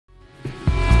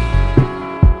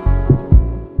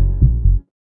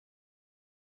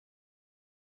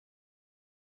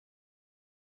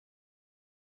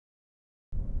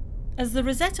As the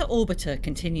Rosetta orbiter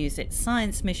continues its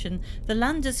science mission, the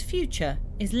lander's future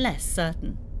is less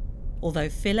certain. Although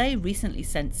Philae recently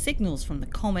sent signals from the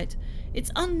comet, it's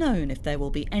unknown if there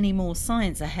will be any more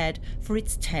science ahead for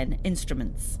its 10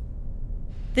 instruments.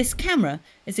 This camera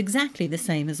is exactly the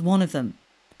same as one of them,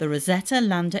 the Rosetta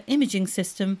Lander Imaging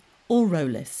System, or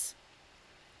ROLIS.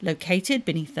 Located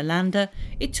beneath the lander,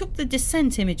 it took the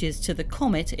descent images to the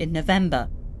comet in November,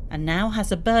 and now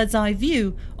has a bird's eye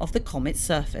view of the comet's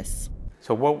surface.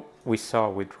 So what we saw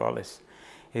with ROLIS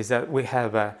is that we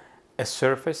have a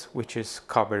surface which is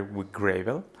covered with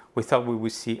gravel. We thought we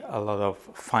would see a lot of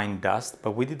fine dust,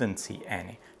 but we didn't see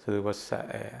any. So it was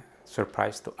a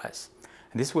surprise to us.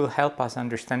 And this will help us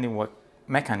understanding what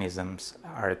mechanisms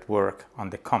are at work on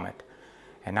the comet.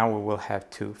 And now we will have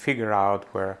to figure out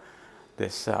where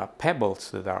these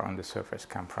pebbles that are on the surface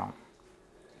come from.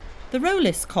 The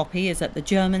ROLIS copy is at the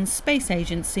German Space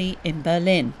Agency in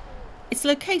Berlin. It's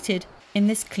located in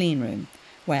this clean room,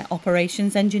 where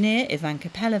operations engineer Ivanka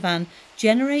PELIVAN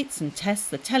generates and tests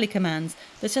the telecommands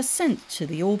that are sent to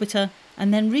the orbiter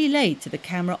and then relayed to the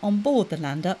camera on board the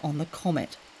lander on the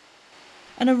comet.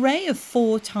 An array of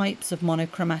 4 types of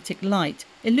monochromatic light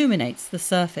illuminates the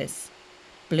surface: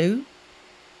 blue,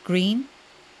 green,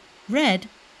 red,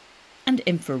 and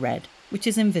infrared, which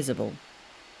is invisible.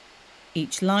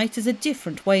 Each light is a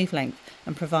different wavelength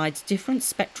and provides different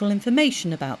spectral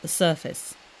information about the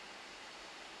surface.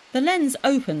 The lens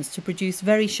opens to produce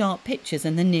very sharp pictures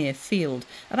in the near field,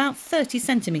 about 30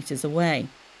 centimetres away.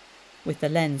 With the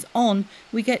lens on,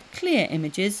 we get clear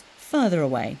images further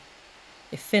away.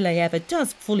 If Philae ever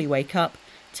does fully wake up,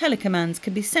 telecommands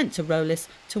can be sent to ROLIS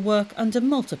to work under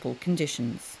multiple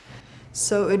conditions.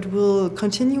 So it will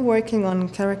continue working on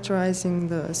characterizing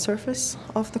the surface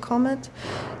of the comet.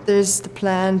 There's the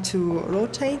plan to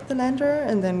rotate the lander,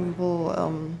 and then we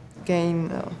will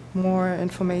gain more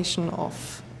information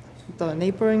of the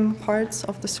neighboring parts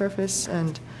of the surface.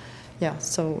 And yeah,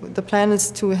 so the plan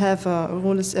is to have a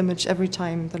ROLIS image every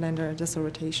time the lander does a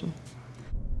rotation.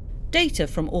 Data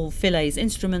from all Philae's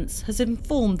instruments has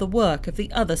informed the work of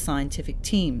the other scientific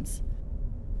teams.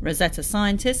 Rosetta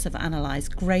scientists have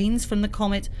analysed grains from the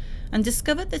comet and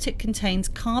discovered that it contains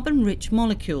carbon-rich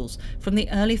molecules from the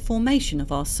early formation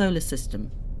of our solar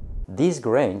system. These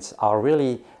grains are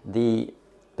really the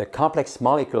complex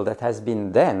molecule that has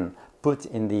been then put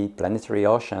in the planetary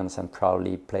oceans and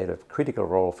probably played a critical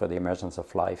role for the emergence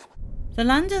of life. The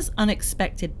lander's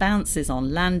unexpected bounces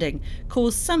on landing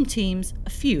caused some teams a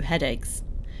few headaches.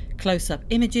 Close-up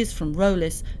images from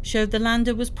ROLIS showed the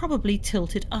lander was probably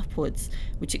tilted upwards,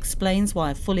 which explains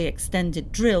why a fully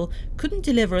extended drill couldn't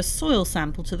deliver a soil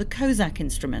sample to the COSAC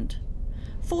instrument.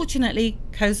 Fortunately,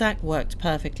 COSAC worked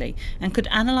perfectly and could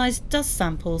analyse dust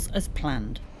samples as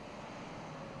planned.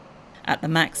 At the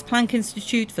Max Planck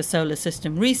Institute for Solar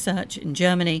System Research in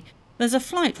Germany, there's a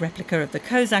flight replica of the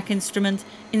COSAC instrument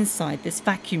inside this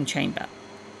vacuum chamber.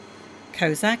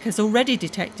 COSAC has already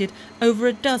detected over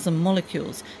a dozen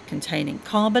molecules containing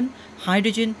carbon,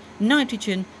 hydrogen,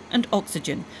 nitrogen and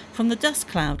oxygen from the dust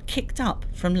cloud kicked up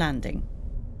from landing.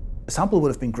 The sample would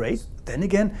have been great. Then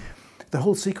again, the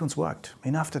whole sequence worked. I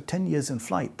mean, after 10 years in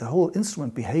flight, the whole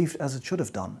instrument behaved as it should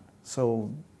have done.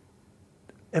 So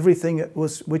everything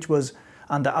which was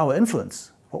under our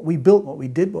influence, what we built, what we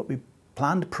did, what we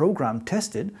planned, programmed,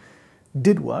 tested,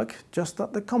 did work, just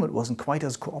that the comet wasn't quite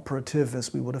as cooperative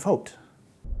as we would have hoped.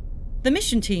 The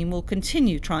mission team will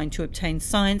continue trying to obtain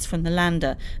science from the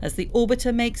lander as the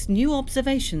orbiter makes new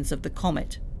observations of the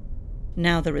comet.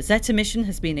 Now the Rosetta mission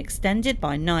has been extended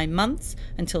by 9 months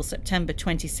until September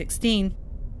 2016.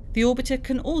 The orbiter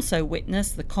can also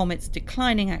witness the comet's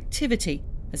declining activity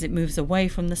as it moves away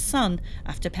from the Sun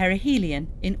after perihelion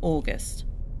in August.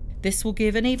 This will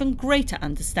give an even greater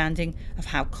understanding of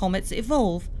how comets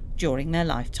evolve during their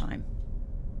lifetime.